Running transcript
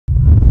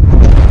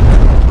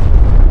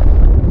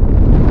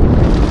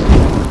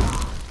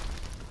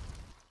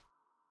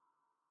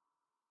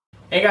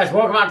Hey guys,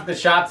 welcome out to the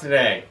shop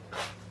today.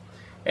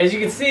 As you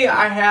can see,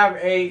 I have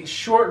a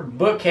short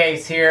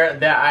bookcase here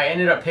that I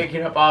ended up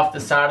picking up off the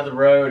side of the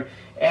road.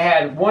 It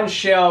had one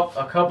shelf,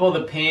 a couple of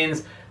the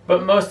pins,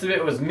 but most of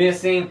it was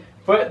missing,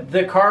 but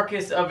the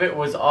carcass of it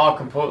was all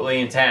completely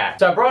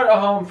intact. So I brought it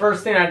home.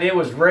 First thing I did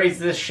was raise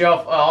this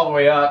shelf all the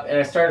way up, and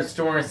I started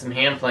storing some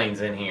hand planes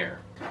in here.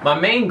 My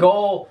main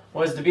goal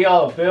was to be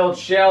able to build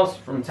shelves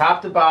from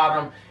top to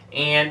bottom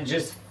and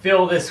just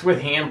fill this with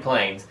hand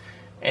planes.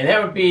 And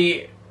that would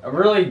be a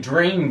really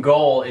dream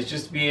goal, is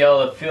just to be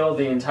able to fill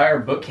the entire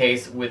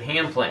bookcase with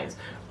hand planes.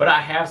 But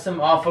I have some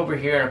off over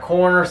here in a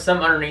corner, some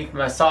underneath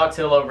my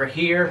sawtill over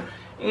here,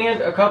 and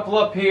a couple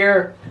up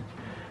here,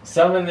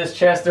 some in this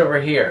chest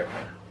over here.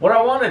 What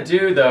I want to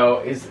do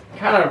though is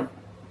kind of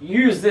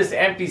use this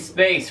empty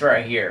space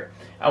right here.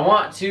 I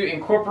want to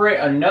incorporate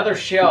another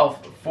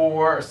shelf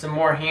for some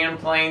more hand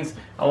planes.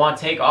 I want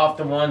to take off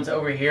the ones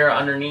over here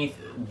underneath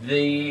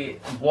the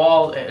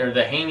wall, or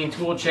the hanging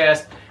tool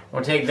chest.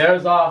 We'll take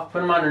those off,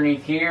 put them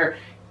underneath here,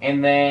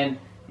 and then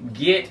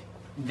get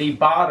the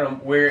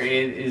bottom where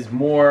it is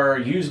more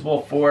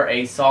usable for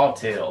a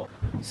sawtill.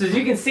 So as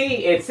you can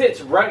see, it sits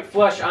right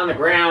flush on the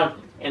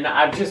ground, and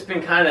I've just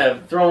been kind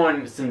of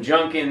throwing some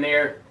junk in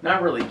there.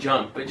 Not really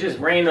junk, but just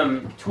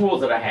random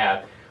tools that I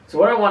have. So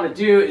what I want to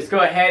do is go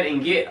ahead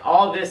and get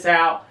all this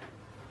out,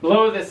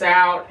 blow this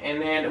out, and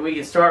then we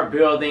can start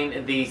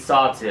building the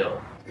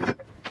sawtill.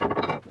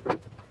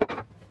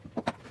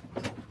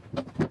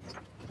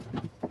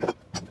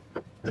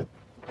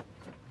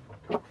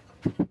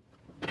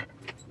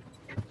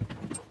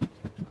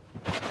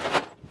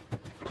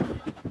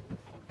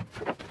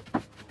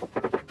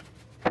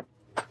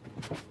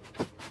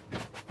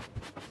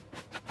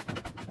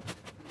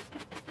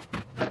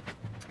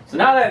 So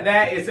now that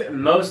that is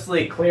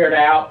mostly cleared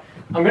out,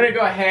 I'm going to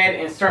go ahead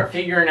and start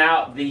figuring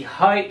out the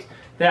height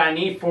that I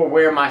need for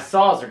where my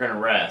saws are going to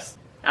rest.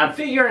 I'm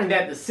figuring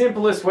that the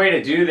simplest way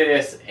to do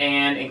this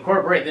and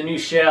incorporate the new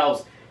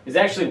shelves is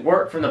actually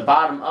work from the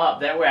bottom up.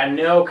 That way I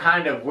know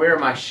kind of where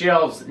my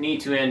shelves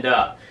need to end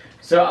up.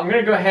 So I'm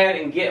going to go ahead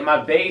and get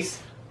my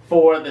base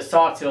for the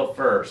sawtill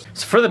first.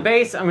 So for the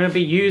base, I'm going to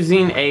be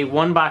using a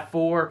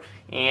 1x4,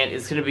 and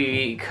it's going to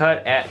be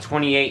cut at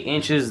 28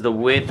 inches, the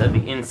width of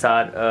the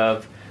inside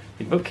of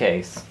the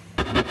bookcase.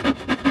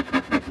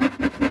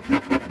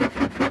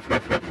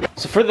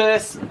 So for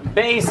this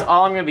base,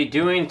 all I'm going to be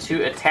doing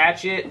to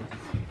attach it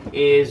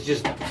is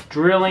just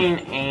drilling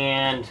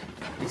and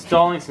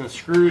installing some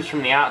screws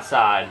from the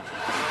outside.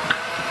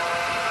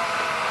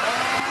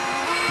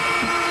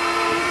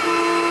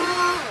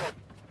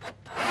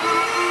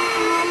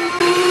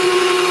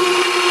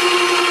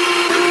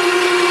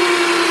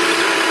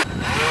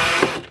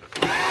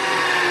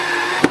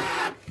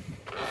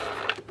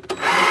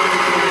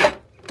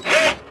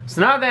 So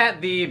now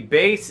that the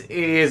base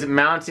is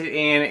mounted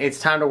in,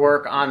 it's time to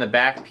work on the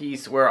back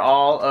piece where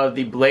all of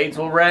the blades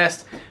will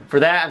rest.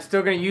 For that, I'm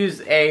still going to use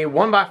a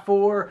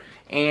 1x4,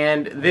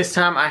 and this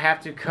time I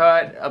have to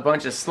cut a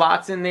bunch of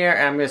slots in there,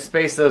 and I'm going to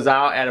space those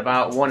out at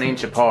about 1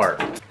 inch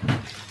apart.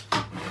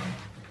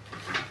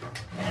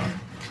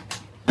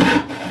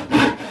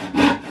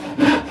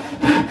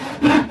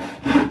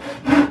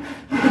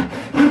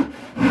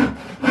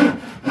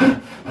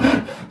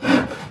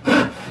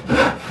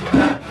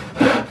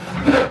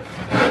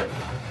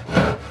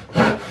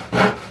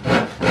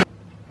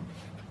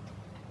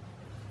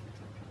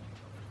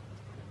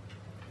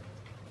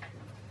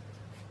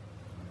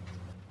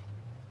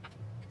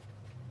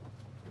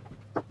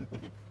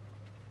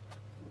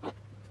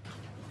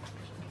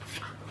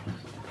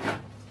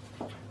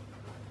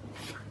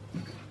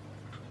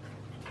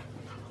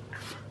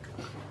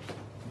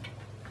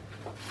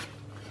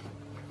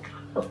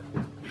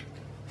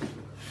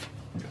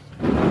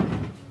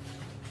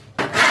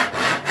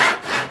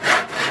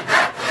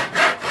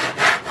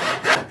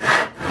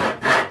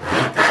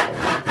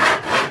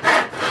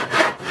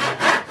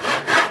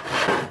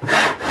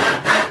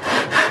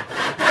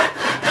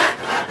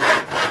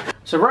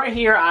 So right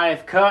here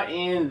I've cut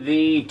in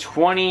the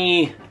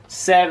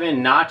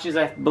 27 notches,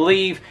 I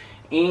believe,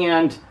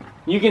 and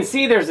you can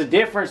see there's a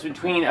difference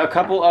between a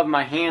couple of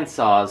my hand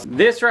saws.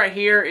 This right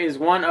here is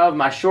one of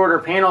my shorter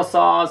panel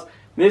saws.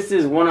 This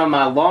is one of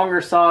my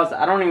longer saws.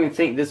 I don't even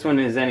think this one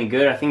is any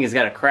good. I think it's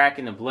got a crack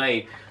in the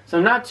blade. So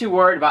I'm not too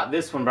worried about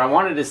this one, but I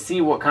wanted to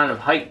see what kind of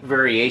height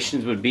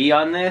variations would be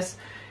on this.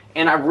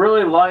 And I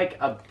really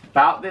like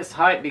about this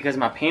height because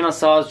my panel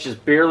saws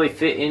just barely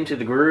fit into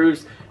the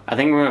grooves. I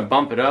think we're going to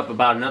bump it up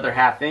about another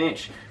 ½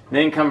 inch,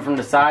 then come from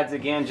the sides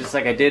again just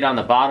like I did on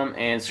the bottom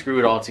and screw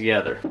it all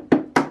together.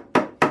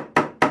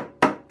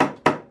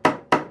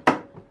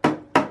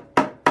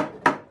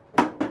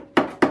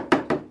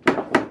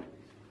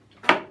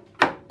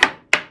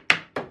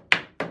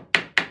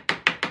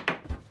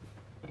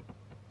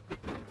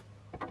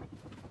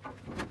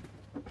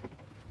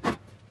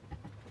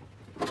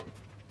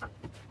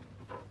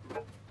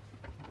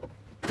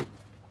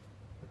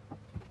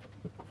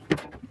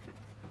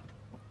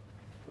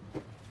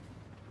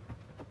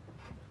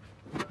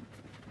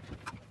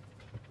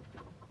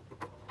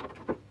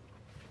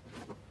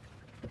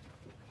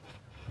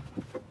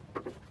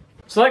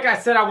 So like I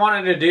said, I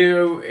wanted to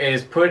do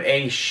is put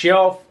a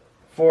shelf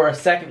for a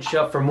second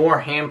shelf for more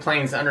hand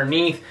planes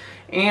underneath.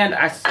 And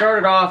I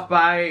started off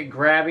by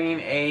grabbing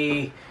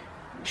a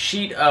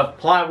sheet of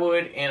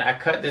plywood and I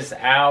cut this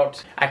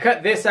out. I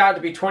cut this out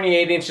to be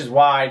 28 inches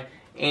wide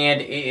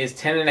and it is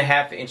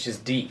 10.5 inches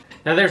deep.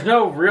 Now there's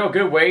no real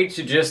good way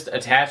to just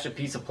attach a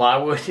piece of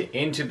plywood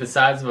into the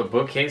sides of a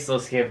bookcase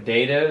unless you have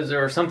dados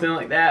or something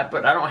like that,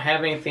 but I don't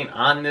have anything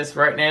on this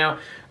right now.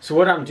 So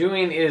what I'm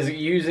doing is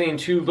using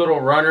two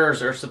little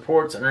runners or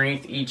supports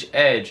underneath each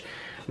edge.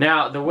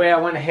 Now the way I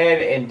went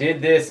ahead and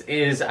did this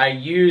is I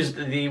used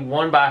the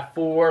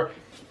 1x4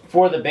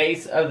 for the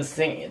base of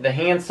the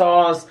hand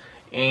saws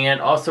and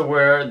also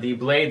where the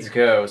blades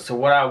go. So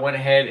what I went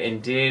ahead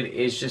and did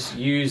is just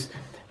use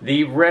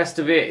the rest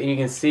of it, and you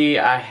can see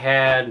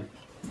I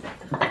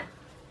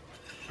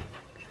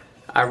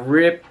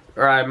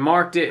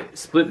marked it,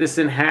 split this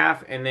in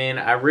half, and then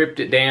I ripped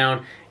it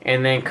down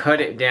and then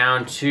cut it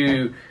down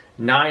to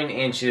 9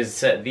 inches.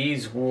 So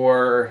these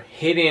were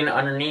hidden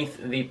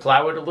underneath the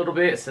plywood a little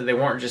bit so they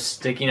weren't just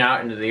sticking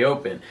out into the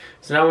open.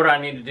 So now what I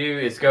need to do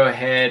is go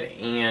ahead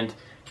and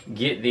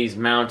get these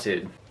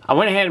mounted. I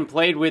went ahead and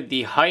played with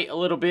the height a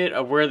little bit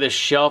of where the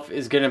shelf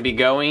is going to be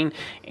going,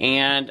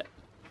 and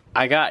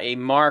I got a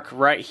mark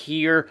right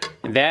here.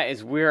 That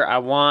is where I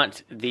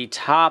want the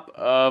top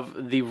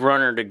of the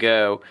runner to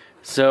go.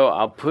 So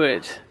I'll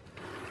put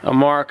a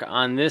mark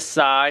on this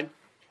side,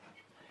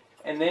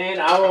 and then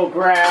I will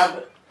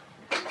grab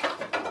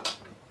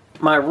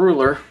my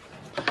ruler,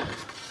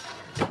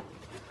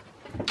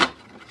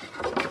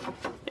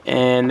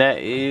 and that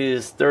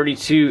is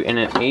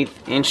 32.1/8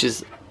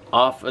 inches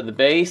off of the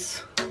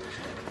base.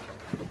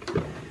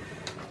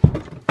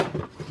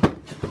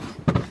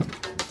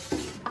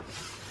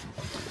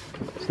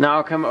 Now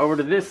I'll come over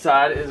to this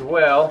side as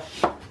well.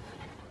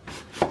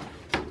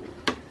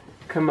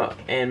 Come up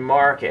and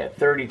mark at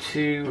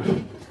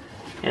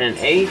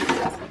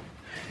 32.1/8.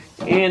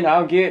 And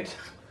I'll get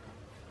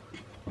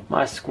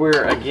my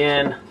square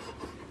again.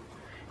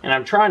 And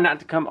I'm trying not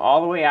to come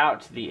all the way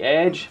out to the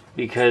edge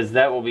because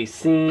that will be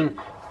seen.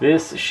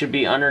 This should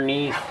be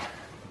underneath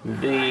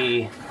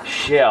the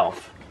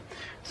shelf.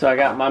 So I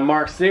got my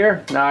marks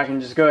there. Now I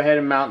can just go ahead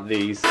and mount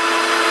these.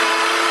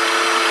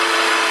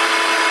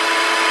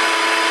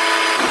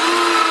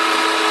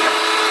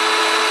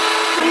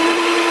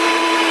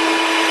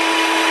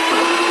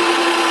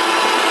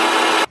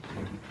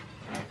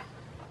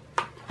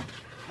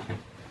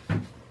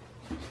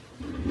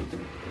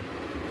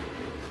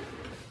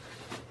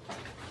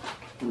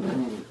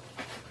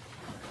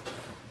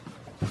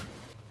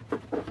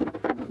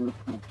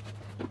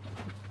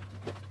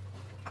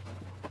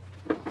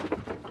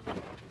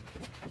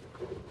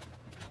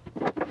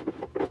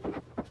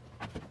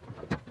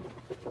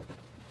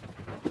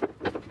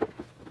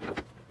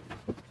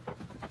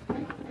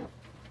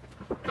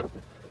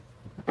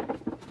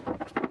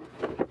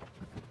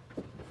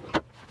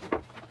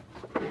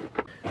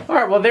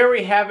 Alright, well there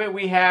we have it.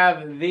 We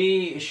have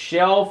the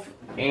shelf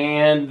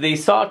and the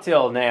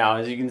sawtill now,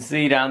 as you can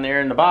see down there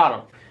in the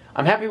bottom.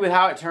 I'm happy with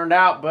how it turned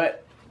out,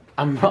 but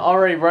I'm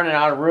already running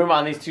out of room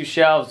on these two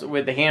shelves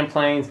with the hand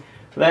planes,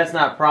 so that's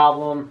not a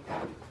problem.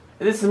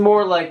 This is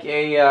more like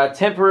a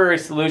temporary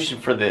solution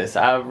for this.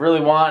 I really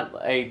want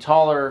a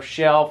taller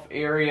shelf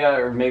area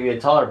or maybe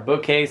a taller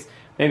bookcase.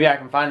 Maybe I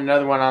can find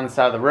another one on the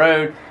side of the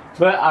road,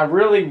 but I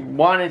really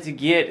wanted to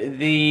get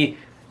the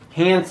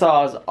hand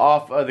saws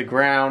off of the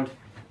ground.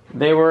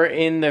 They were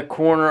in the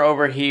corner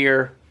over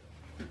here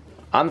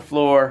on the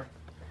floor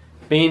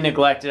being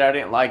neglected. I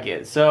didn't like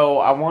it, so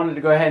I wanted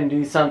to go ahead and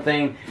do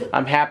something.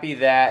 I'm happy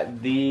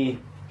that the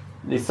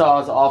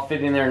saws all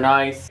fit in there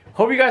nice.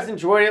 Hope you guys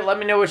enjoyed it. Let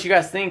me know what you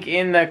guys think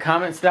in the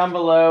comments down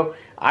below.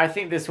 I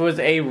think this was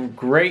a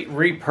great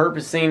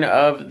repurposing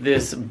of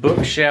this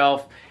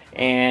bookshelf,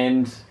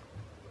 and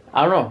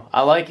I don't know,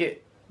 I like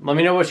it. Let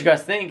me know what you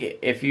guys think.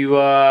 If you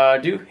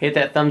do, hit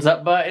that thumbs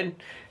up button.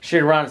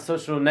 Share it around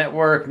social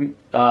network,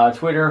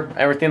 Twitter,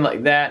 everything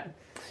like that.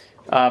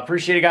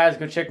 Appreciate it, guys.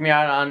 Go check me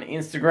out on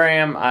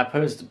Instagram. I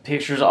post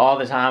pictures all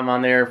the time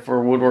on there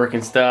for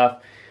woodworking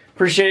stuff.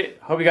 Appreciate it.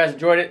 Hope you guys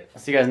enjoyed it.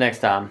 I'll see you guys next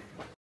time.